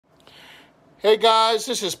Hey guys,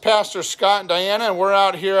 this is Pastor Scott and Diana, and we're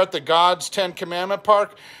out here at the God's 10 Commandment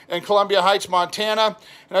Park in Columbia Heights, Montana.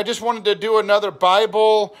 And I just wanted to do another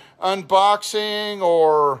Bible unboxing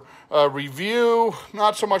or a review.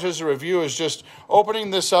 Not so much as a review as just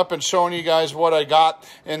opening this up and showing you guys what I got.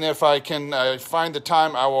 And if I can find the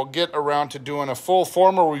time, I will get around to doing a full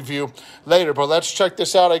formal review later. But let's check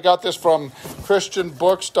this out. I got this from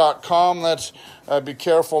christianbooks.com. Let's be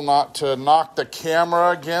careful not to knock the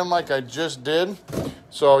camera again like I just did.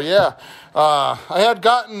 So yeah, I had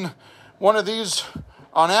gotten one of these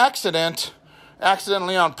on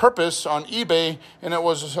accidentally on purpose on eBay, and it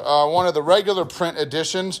was one of the regular print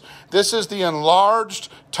editions. This is the enlarged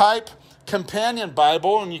type companion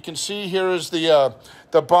Bible, and you can see here is the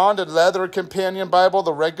bonded leather companion Bible,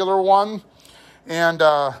 the regular one. And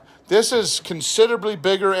this is considerably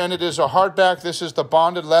bigger, and it is a hardback. This is the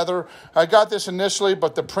bonded leather. I got this initially,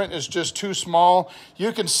 but the print is just too small.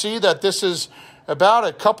 You can see that this is about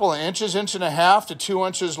a couple of inches, 1.5 to 2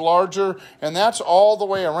 inches larger, and that's all the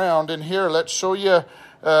way around. And here, let's show you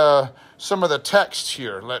some of the text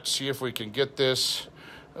here. Let's see if we can get this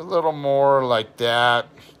a little more like that.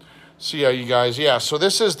 See how you guys, yeah. So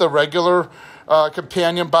this is the regular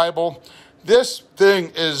companion Bible. This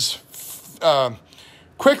thing is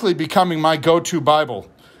quickly becoming my go-to Bible.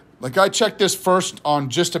 Like, I check this first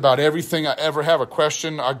on just about everything I ever have a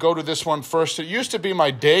question. I go to this one first. It used to be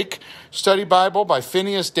my Dake study Bible by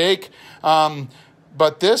Phineas Dake.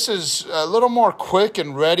 But this is a little more quick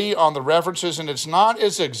and ready on the references, and it's not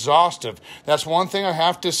as exhaustive. That's one thing I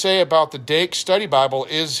have to say about the Dake study Bible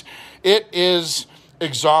is it is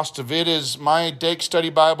exhaustive. It is, my Dake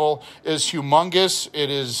study Bible is humongous.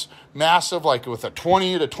 It is massive, like with a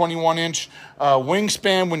 20 to 21 inch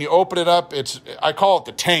wingspan. When you open it up, I call it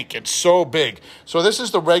the tank. It's so big. So this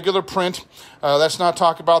is the regular print. Let's not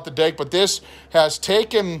talk about the Dake, but this has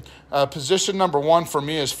taken position number one for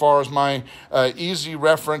me as far as my easy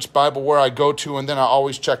reference Bible where I go to, and then I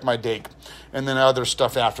always check my Dake and then other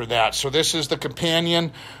stuff after that. So this is the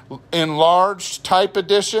companion enlarged type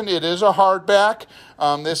edition. It is a hardback.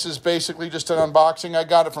 This is basically just an unboxing. I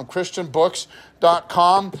got it from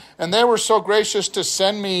christianbooks.com, and they were so gracious to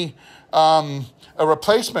send me a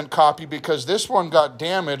replacement copy because this one got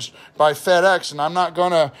damaged by FedEx, and I'm not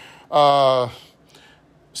going to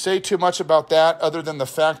say too much about that other than the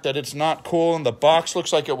fact that it's not cool, and the box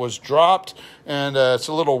looks like it was dropped, and it's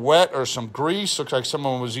a little wet or some grease. Looks like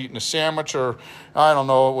someone was eating a sandwich, or I don't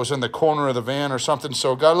know, it was in the corner of the van or something.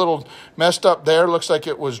 So it got a little messed up there. Looks like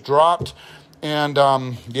it was dropped. And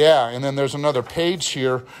yeah, and then there's another page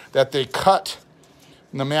here that they cut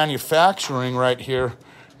in the manufacturing right here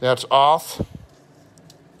that's off.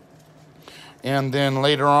 And then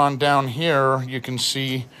later on down here, you can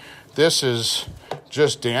see this is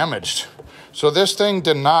just damaged. So this thing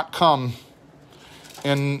did not come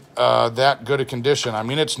in that good a condition. I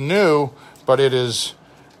mean, it's new, but it has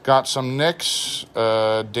got some nicks,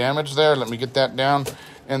 damage there. Let me get that down.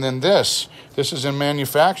 And then this is in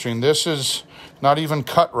manufacturing. This is not even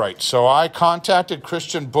cut right. So I contacted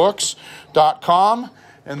christianbooks.com,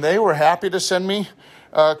 and they were happy to send me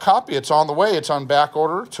a copy. It's on the way. It's on back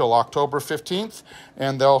order till October 15th,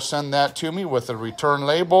 and they'll send that to me with a return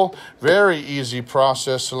label. Very easy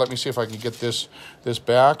process. So let me see if I can get this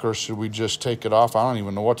back, or should we just take it off? I don't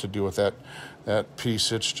even know what to do with that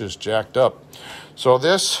piece. It's just jacked up. So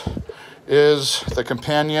this is the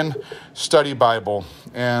companion study Bible,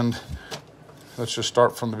 and let's just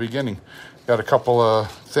start from the beginning. Got a couple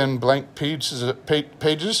of thin blank pages,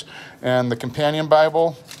 and the companion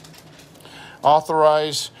Bible,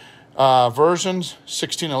 authorized versions,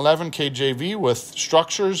 1611 KJV with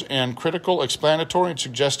structures and critical, explanatory, and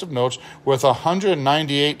suggestive notes with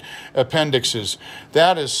 198 appendixes.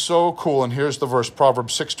 That is so cool. And here's the verse,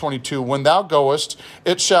 Proverbs 6:22. When thou goest,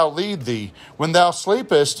 it shall lead thee. When thou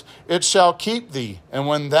sleepest, it shall keep thee. And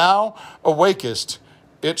when thou awakest,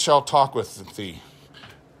 it shall talk with thee.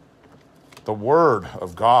 The Word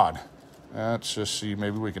of God. Let's just see,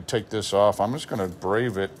 maybe we could take this off. I'm just going to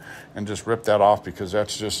brave it and just rip that off because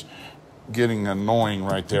that's just getting annoying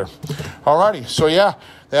right there. Alrighty, so yeah,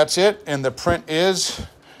 that's it. And the print is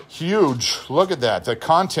huge. Look at that. The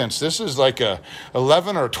contents, this is like a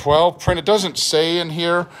 11 or 12 print. It doesn't say in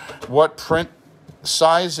here what print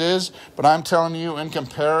size is, but I'm telling you, in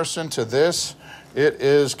comparison to this, it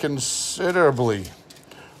is considerably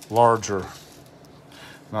larger.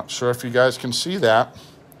 Not sure if you guys can see that.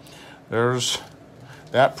 There's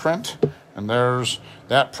that print, and there's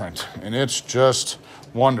that print, and it's just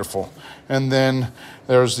wonderful. And then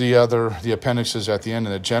there's the appendices at the end,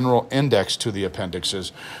 and the general index to the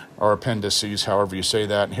appendixes, or appendices, however you say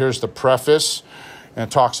that. And here's the preface, And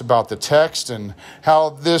it talks about the text and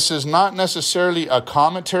how this is not necessarily a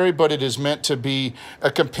commentary, but it is meant to be a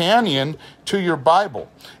companion to your Bible.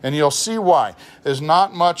 And you'll see why. There's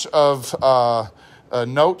not much of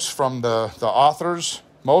notes from the authors.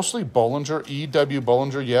 Mostly Bullinger, E.W.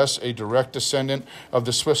 Bullinger, yes, a direct descendant of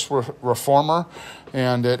the Swiss reformer.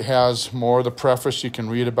 And it has more of the preface. You can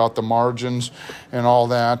read about the margins and all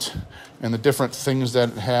that and the different things that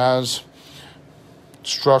it has.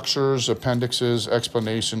 Structures, appendixes,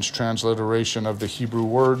 explanations, transliteration of the Hebrew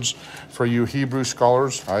words. For you Hebrew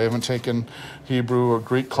scholars, I haven't taken Hebrew or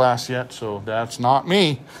Greek class yet, so that's not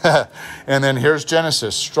me. And then here's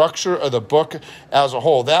Genesis, structure of the book as a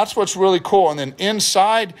whole. That's what's really cool. And then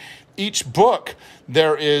inside each book,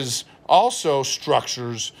 there is also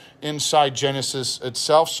structures inside Genesis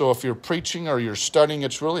itself. So if you're preaching or you're studying,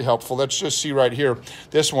 it's really helpful. Let's just see right here,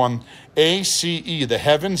 this one, ACE, the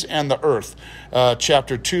heavens and the earth,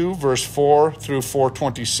 chapter 2, verse 4 through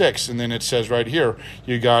 426. And then it says right here,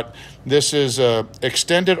 you got, this is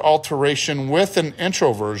extended alteration with an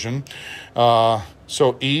intro version.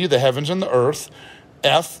 So E, the heavens and the earth,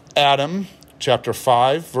 F, Adam, chapter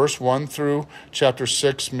 5, verse 1 through chapter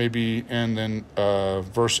 6, maybe, and then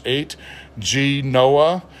verse 8. G,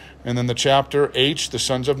 Noah, and then the chapter. H, the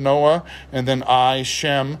sons of Noah, and then I,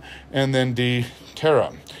 Shem, and then D,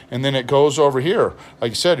 Terah. And then it goes over here.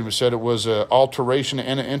 Like I said, it was an alteration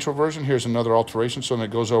and an introversion. Here's another alteration. So then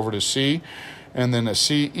it goes over to C, and then a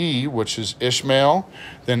CE, which is Ishmael.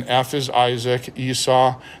 Then F is Isaac,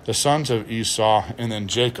 Esau, the sons of Esau, and then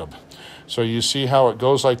Jacob. So you see how it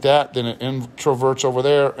goes like that, then it introverts over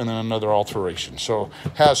there, and then another alteration. So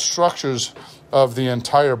it has structures of the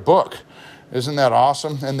entire book. Isn't that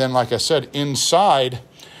awesome? And then, like I said, inside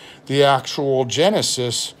the actual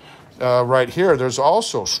Genesis, right here, there's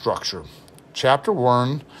also structure. Chapter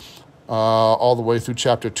 1, all the way through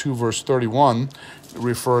chapter 2, verse 31,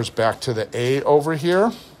 refers back to the A over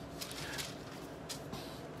here.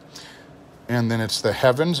 And then it's the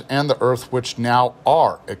heavens and the earth, which now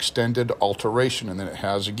are, extended alteration. And then it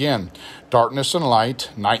has, again, darkness and light,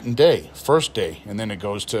 night and day, first day. And then it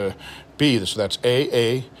goes to B. So that's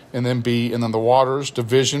A, and then B. And then the waters,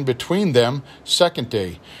 division between them, second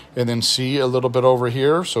day. And then C, a little bit over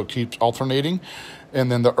here, so it keeps alternating.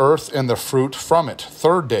 And then the earth and the fruit from it,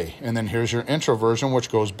 third day. And then here's your introversion,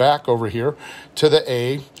 which goes back over here to the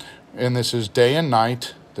A. And this is day and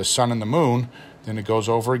night, the sun and the moon. Then it goes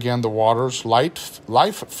over again, the waters,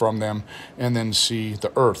 life from them, and then see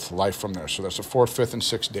the earth, life from there. So that's the fourth, fifth, and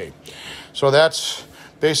sixth day. So that's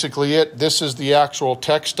basically it. This is the actual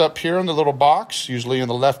text up here in the little box, usually in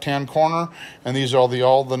the left-hand corner, and these are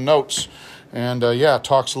all the notes. And it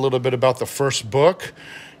talks a little bit about the first book,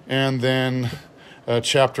 and then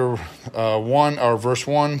chapter 1, or verse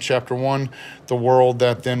 1, chapter 1, the world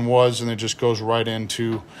that then was, and it just goes right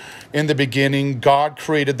into, in the beginning, God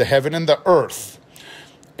created the heaven and the earth.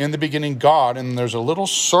 In the beginning, God, and there's a little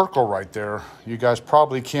circle right there. You guys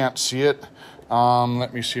probably can't see it.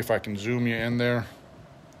 Let me see if I can zoom you in there.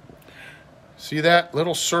 See that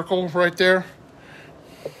little circle right there?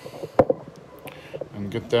 And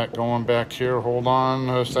get that going back here. Hold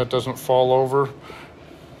on, so that doesn't fall over.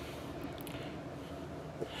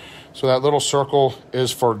 So that little circle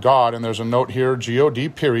is for God, and there's a note here, G-O-D,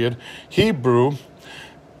 period. Hebrew,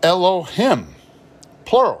 Elohim,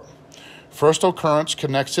 plural. First occurrence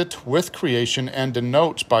connects it with creation and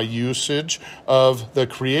denotes by usage of the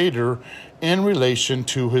Creator in relation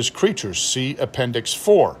to his creatures. See Appendix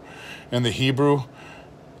 4. In the Hebrew,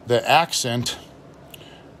 the accent,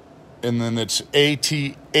 and then it's A-T-H-N-A-C-H,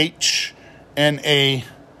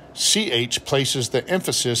 places the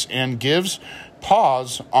emphasis and gives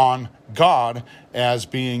pause on God as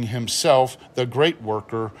being himself the great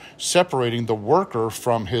worker, separating the worker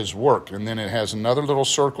from his work. And then it has another little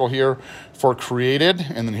circle here for created,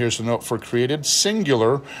 and then here's the note for created.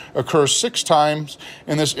 Singular occurs 6 times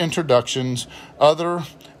in this introduction's other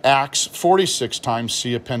Acts 46 times,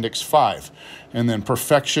 see Appendix 5. And then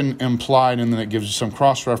perfection implied, and then it gives you some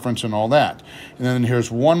cross-reference and all that. And then here's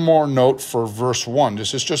one more note for verse 1.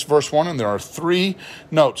 This is just verse 1, and there are 3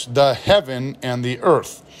 notes. The heaven and the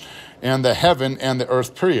earth. And the heaven and the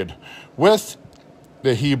earth, period. With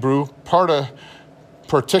the Hebrew particle,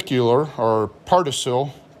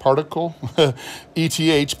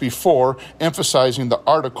 ETH before, emphasizing the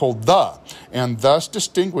article the, and thus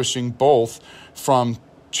distinguishing both from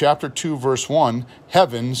chapter 2, verse 1,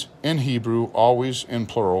 heavens in Hebrew, always in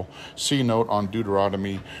plural. See note on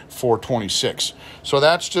Deuteronomy 4:26. So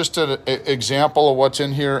that's just an example of what's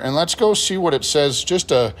in here. And let's go see what it says,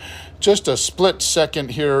 just a split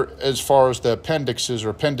second here as far as the appendixes or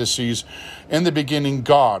appendices. In the beginning,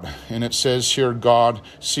 God. And it says here, God,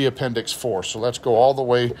 see Appendix 4. So let's go all the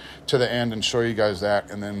way to the end and show you guys that,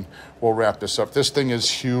 and then we'll wrap this up. This thing is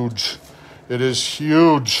huge. It is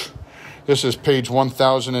huge. This is page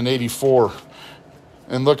 1084.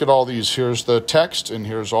 And look at all these. Here's the text, and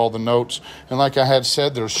here's all the notes. And like I had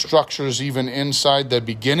said, there's structures even inside the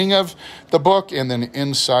beginning of the book and then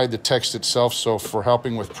inside the text itself. So for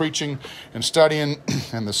helping with preaching and studying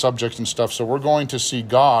and the subject and stuff. So we're going to see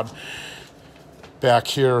God back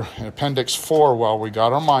here in Appendix 4 while we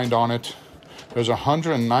got our mind on it. There's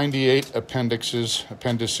 198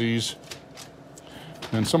 appendices.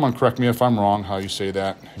 And someone correct me if I'm wrong how you say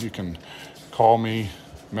that. You can call me,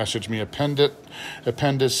 message me. Appendices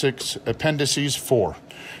 4.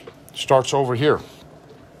 Starts over here.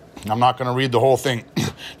 I'm not going to read the whole thing.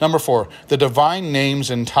 Number 4, the divine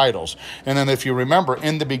names and titles. And then if you remember,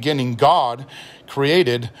 in the beginning, God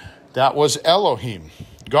created, that was Elohim.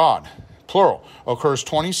 God, plural, occurs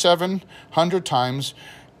 2,700 times.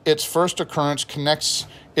 Its first occurrence connects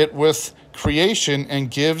it with creation and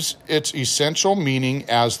gives its essential meaning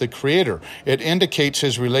as the creator. It indicates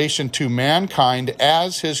his relation to mankind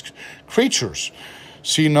as his creatures.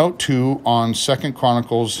 See note 2 on 2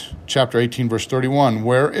 Chronicles chapter 18, verse 31,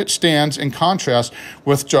 where it stands in contrast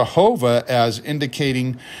with Jehovah as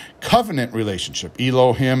indicating covenant relationship.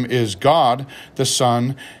 Elohim is God, the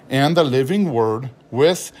Son, and the living Word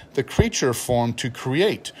with the creature form to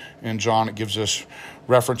create. In John, it gives us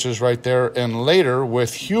references right there. And later,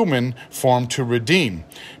 with human form to redeem,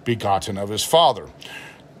 begotten of his Father.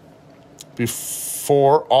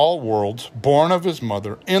 Before all worlds, born of his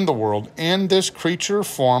mother, in the world, in this creature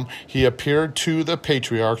form, he appeared to the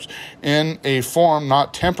patriarchs in a form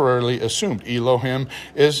not temporarily assumed. Elohim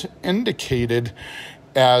is indicated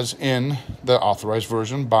as in the Authorized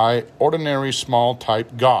Version by ordinary small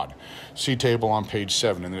type God. See table on page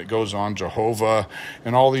 7. And then it goes on, Jehovah,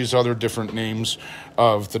 and all these other different names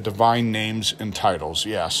of the divine names and titles.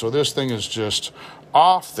 Yeah, so this thing is just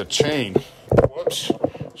off the chain. Whoops.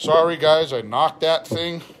 Sorry, guys, I knocked that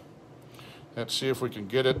thing. Let's see if we can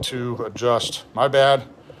get it to adjust. My bad.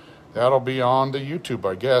 That'll be on the YouTube,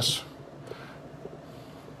 I guess.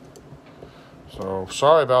 So,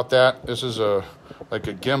 sorry about that. This is like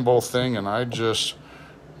a gimbal thing, and I just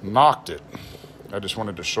knocked it. I just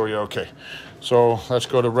wanted to show you. Okay, so let's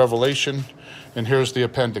go to Revelation, and here's the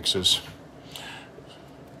appendixes.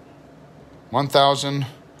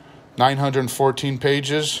 1,914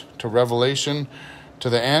 pages to Revelation to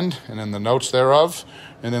the end, and then the notes thereof.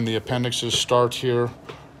 And then the appendixes start here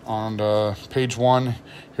on page 1.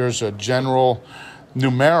 Here's a general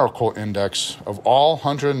numerical index of all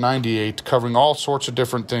 198, covering all sorts of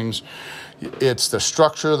different things. It's the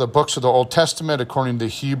structure of the books of the Old Testament according to the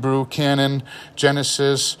Hebrew canon,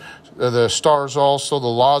 Genesis, the stars also, the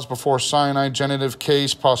laws before Sinai, genitive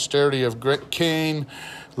case, posterity of Cain,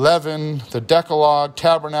 leaven, the Decalogue,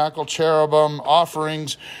 tabernacle, cherubim,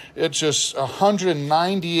 offerings. It's just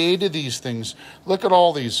 198 of these things. Look at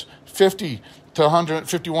all these, 50 to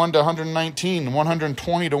 151 to 119,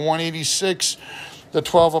 120 to 186, the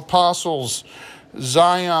 12 apostles,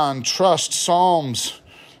 Zion, trust, Psalms,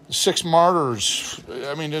 6 martyrs.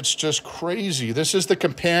 I mean, it's just crazy. This is the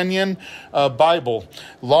companion Bible,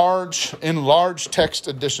 enlarged text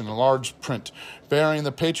edition, a large print, bearing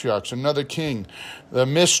the patriarchs, another king, the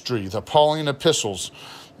mystery, the Pauline epistles,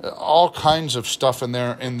 all kinds of stuff in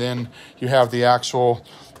there. And then you have the actual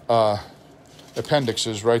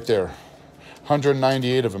appendixes right there,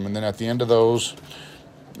 198 of them. And then at the end of those,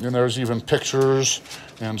 and there's even pictures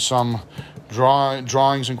and some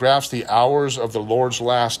drawings and graphs, the hours of the Lord's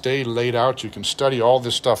last day laid out. You can study all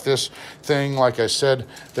this stuff. This thing, like I said,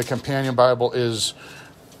 the companion Bible is,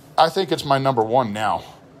 I think it's my number 1 now.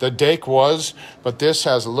 The Dake was, but this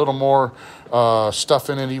has a little more stuff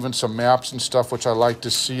in it, even some maps and stuff, which I like to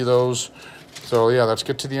see those. So yeah, let's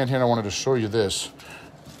get to the end here. I wanted to show you this.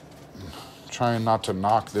 I'm trying not to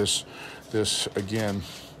knock this again.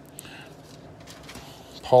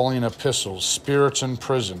 Pauline epistles, spirits in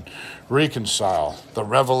prison, reconcile, the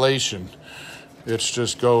revelation. It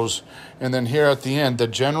just goes. And then here at the end, the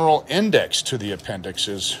general index to the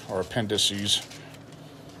appendixes or appendices.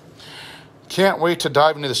 Can't wait to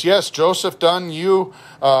dive into this. Yes, Joseph Dunn,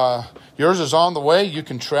 yours is on the way. You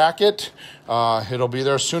can track it. It'll be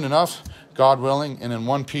there soon enough, God willing, and in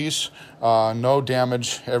one piece. No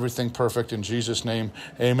damage, everything perfect in Jesus' name.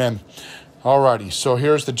 Amen. Alrighty, so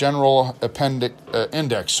here's the general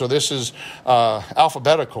index. So this is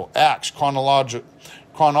alphabetical, Acts, chronology,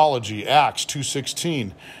 Acts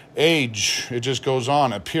 2:16, age, it just goes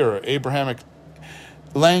on, appear, Abrahamic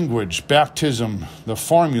language, baptism, the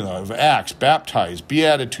formula of Acts, baptized,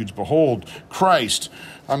 beatitudes, behold, Christ.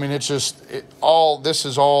 I mean, it's just this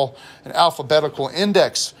is all an alphabetical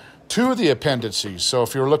index to the appendices. So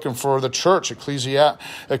if you're looking for the church, ecclesia,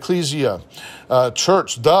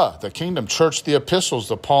 church, the kingdom, church, the epistles,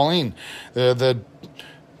 the Pauline, the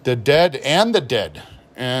dead and the dead,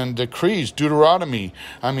 and decrees, Deuteronomy.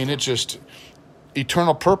 I mean, it's just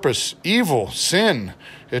eternal purpose, evil, sin.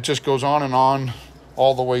 It just goes on and on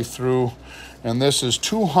all the way through. And this is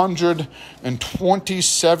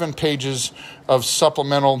 227 pages of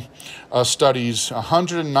supplemental studies,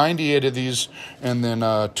 198 of these, and then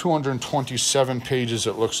 227 pages,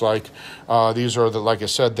 it looks like. These are, like I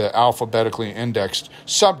said, the alphabetically indexed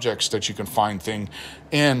subjects that you can find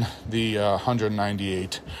in the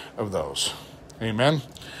 198 of those. Amen?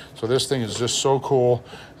 So this thing is just so cool.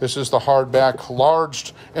 This is the hardback,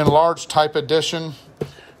 enlarged type edition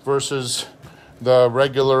versus the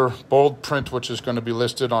regular bold print, which is going to be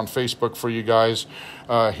listed on Facebook for you guys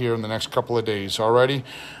here in the next couple of days. Alrighty,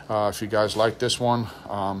 if you guys like this one,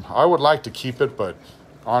 I would like to keep it, but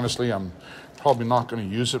honestly, I'm probably not going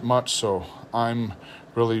to use it much, so I'm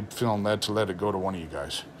really feeling led to let it go to one of you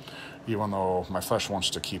guys, even though my flesh wants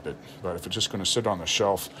to keep it. But if it's just going to sit on the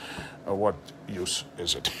shelf, what use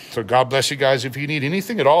is it? So God bless you guys. If you need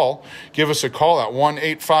anything at all, give us a call at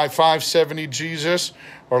 1-855-70-JESUS,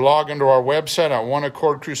 or log into our website at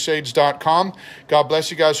oneaccordcrusades.com. God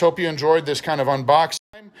bless you guys. Hope you enjoyed this kind of unboxing.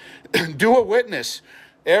 Do a witness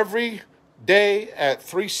every day at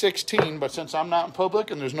 3:16, but since I'm not in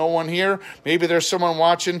public and there's no one here, maybe there's someone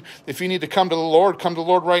watching. If you need to come to the Lord, come to the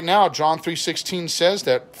Lord right now. John 3:16 says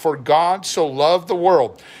that, for God so loved the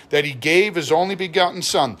world that he gave his only begotten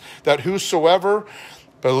Son, that whosoever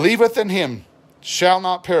believeth in him shall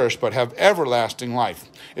not perish, but have everlasting life.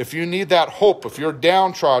 If you need that hope, if you're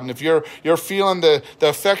downtrodden, if you're feeling the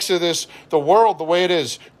effects of the world the way it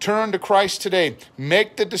is, turn to Christ today.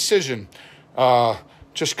 Make the decision.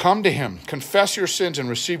 Just come to him, confess your sins, and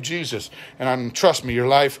receive Jesus. And trust me, your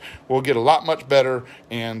life will get a lot much better,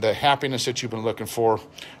 and the happiness that you've been looking for,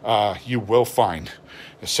 you will find.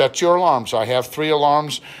 Set your alarms. I have 3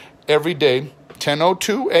 alarms every day,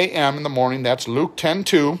 10:02 a.m. in the morning. That's Luke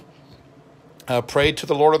 10:2. Pray to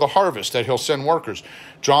the Lord of the harvest that he'll send workers.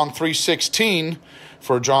 John 3:16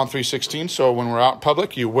 for John 3:16. So when we're out in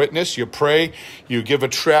public, you witness, you pray, you give a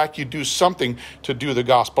tract, you do something to do the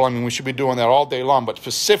gospel. I mean, we should be doing that all day long, but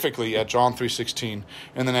specifically at John 3:16.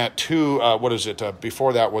 And then at 2,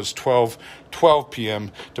 before that was 12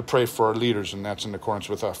 p.m. to pray for our leaders. And that's in accordance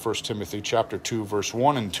with 1 Timothy chapter 2, verse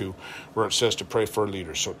 1 and 2, where it says to pray for our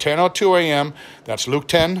leaders. So 10:02 a.m., that's Luke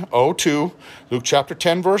 10:02, Luke chapter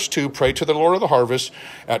 10, verse 2, pray to the Lord of the harvest.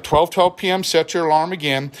 At 12 p.m., set your alarm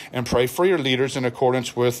again and pray for your leaders in accordance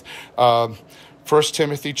with 1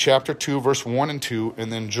 Timothy chapter 2, verse 1 and 2. And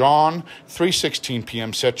then John 3:16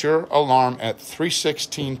 p.m., set your alarm at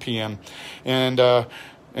 3:16 p.m. And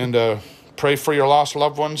pray for your lost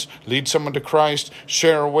loved ones, lead someone to Christ,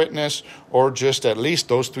 share a witness, or just at least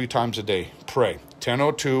those 3 times a day. Pray.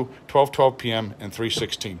 10:02, 12 p.m., and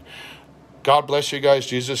 3:16. God bless you guys.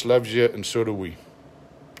 Jesus loves you, and so do we.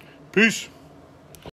 Peace.